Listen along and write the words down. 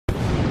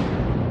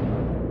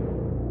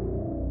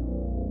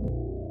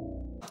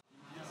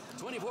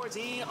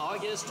2014,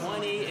 August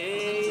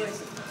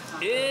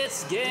 28th.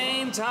 It's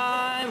game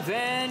time.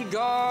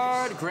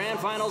 Vanguard Grand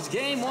Finals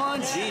Game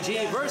 1,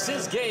 GG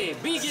versus Gabe.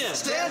 Begin.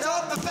 Stand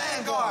up the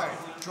Vanguard.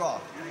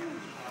 Draw.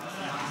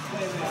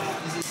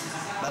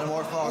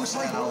 Metamorphose.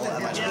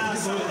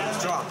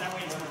 Draw.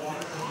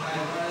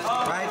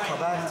 Right, call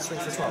back, swing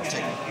for 12.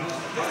 Take it.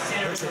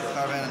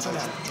 Power band and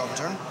top of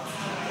turn.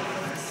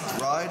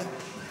 Ride.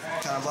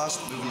 Counter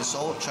blast, moving the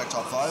soul, check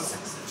top 5.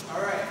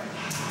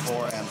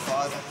 4 and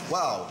 5.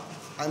 Wow,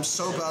 I'm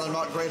so glad I'm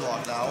not grade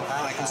locked now,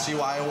 and I can see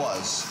why I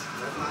was.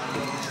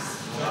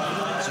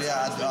 So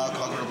yeah, add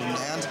Conqueror Boom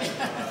to hand.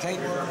 Okay.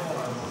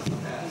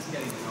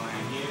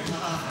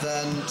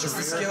 Then to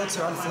skill to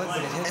unflip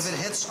when it hits. If it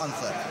hits,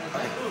 unflip.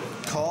 Okay.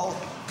 Call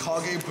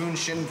Kage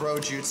Bunshin Bro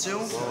Jutsu.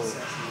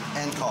 Whoa.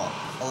 And call.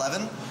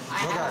 11. No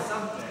guard.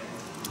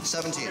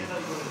 17.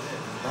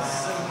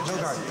 No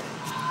guard.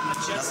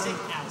 Nothing.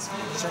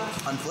 Check.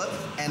 Unflip.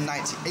 And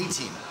 19.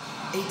 18.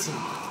 18.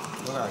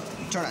 No guard.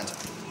 Turn end.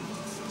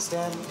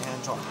 Stand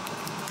and draw.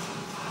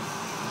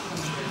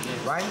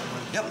 Right?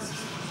 Yep.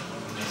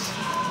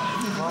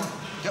 Call.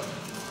 Yep.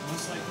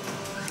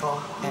 Call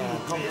and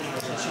call.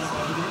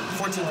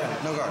 14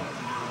 guard. No guard.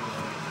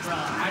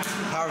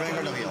 Power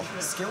Vanguard, no heal.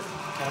 Skill.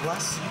 Counter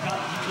blast.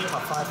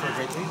 Top 5 for a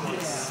grade 3.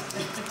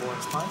 4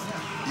 and 5.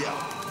 Yeah.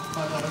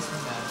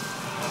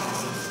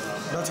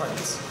 No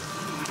targets.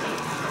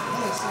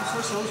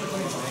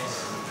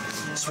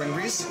 Swing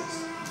breeze.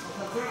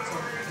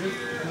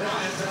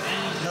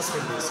 No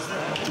swing breeze.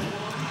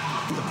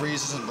 The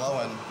breeze isn't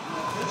blowing,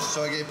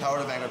 so I gave power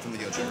to Vanguard from the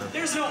heel trigger.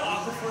 There's no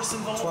aqua force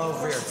involved.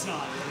 12 rear.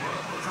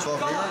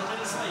 12 rear.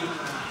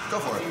 Go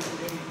for it.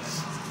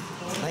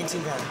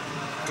 19 Vanguard.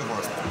 Go for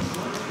it.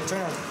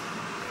 Turn on.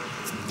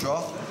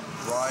 Draw.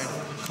 Ride.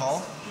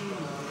 Call.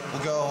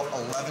 We'll go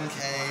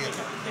 11k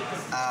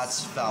at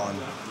Fallon.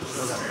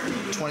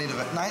 20 to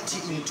Van.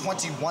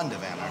 21 to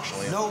Van,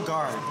 actually. No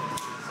guard.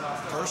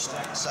 First,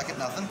 second,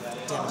 nothing.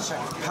 Damn, check.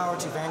 Power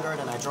to Vanguard,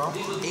 and I draw.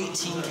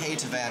 18k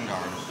to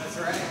Vanguard.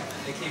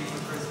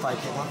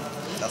 5k one.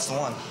 That's the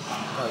one.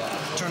 Right.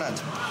 Turn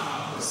end.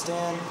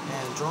 Stand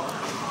and draw.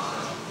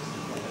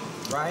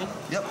 Ride.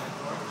 Yep.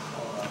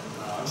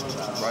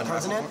 Ride.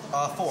 Cards in hand?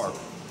 4.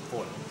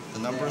 4. The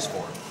number is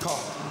 4. Call.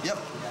 Yep.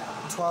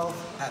 12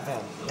 at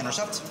Van.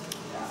 Intercept.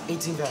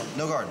 18 Van.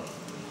 No guard.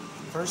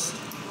 First,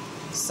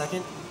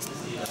 second.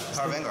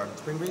 Power Vanguard.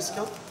 Spring breeze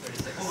kill.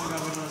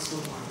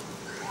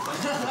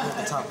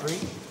 The top 3.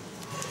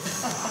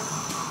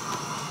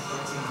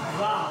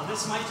 Wow,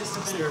 this might just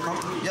have been a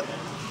Yep.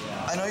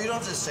 I know you don't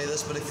have to say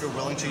this, but if you're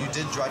willing to, you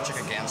did drive check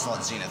a Gansel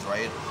at Zenith,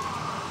 right?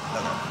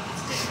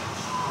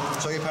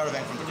 Okay. So you power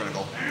bank from the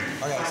critical.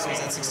 Okay, so is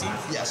that 16?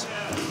 Yes.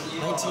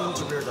 19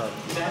 to rear guard.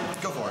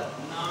 Go for it.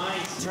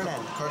 Turn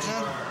end. Cards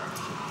in.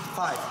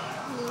 5.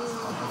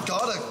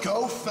 Gotta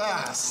go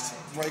fast.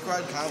 Break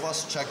ride, counter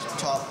blast, check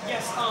top.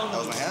 Yes, that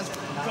was my hand.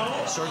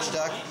 Go. Search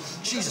stack.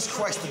 Jesus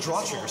Christ, the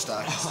draw trigger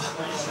stack.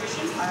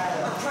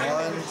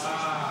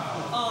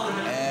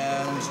 1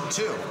 and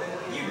 2.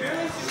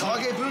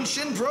 Kage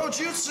Bunshin Bro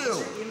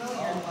Jutsu.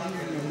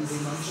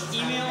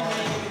 Email me.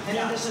 And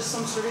then there's just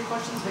some survey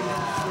questions, but it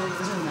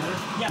doesn't matter.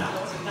 Yeah.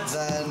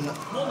 Then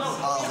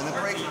limit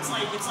break.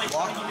 It's like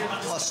Lock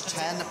plus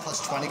 10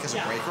 plus 20 because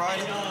of break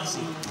ride.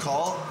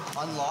 Call,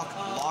 unlock,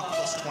 lock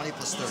plus 20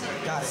 plus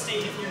 30. Got it.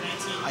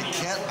 I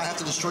have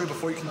to destroy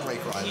before you can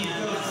break ride.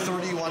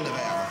 31 to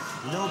Van.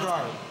 No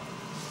guard.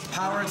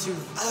 Power to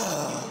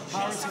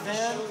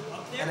Van,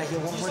 and I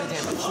get 1 point of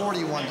damage.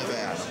 41 to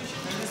Van.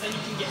 Because then you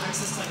can get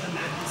access to like the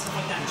map and stuff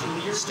like that.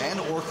 Stand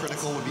or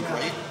critical would be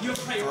great.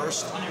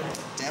 First,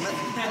 damn it.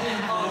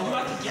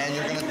 And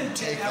you're gonna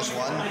take this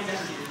one.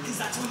 Because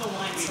that's when the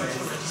line starts.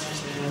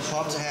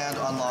 Pop to hand,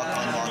 unlock.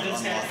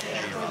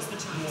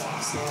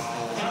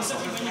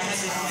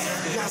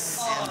 Yes!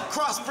 And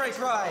cross break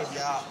ride!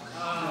 Yeah.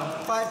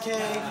 5k.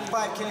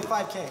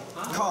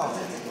 Call.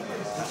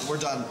 We're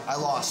done. I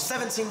lost.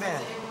 17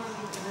 Van.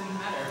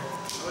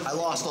 I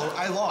lost.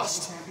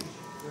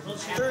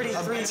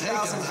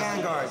 33,000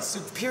 Vanguard.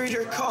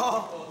 Superior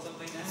call.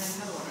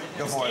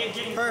 Go for it.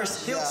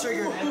 First, heal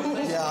trigger.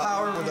 Yeah.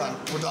 Power.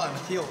 We're done.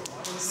 Heal.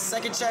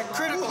 Second check.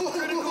 Critical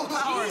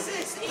power.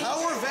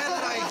 Power Van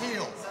and I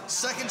heal.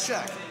 Second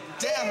check.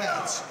 Damn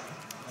it.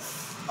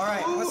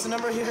 Alright, what's the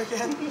number here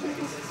again?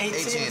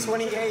 18,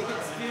 28.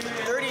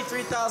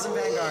 33,000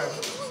 Vanguard.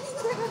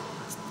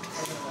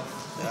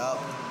 Yep.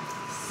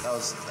 That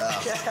was...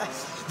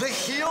 The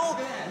heal,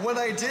 when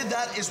I did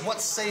that, is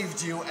what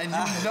saved you, and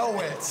you know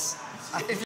it.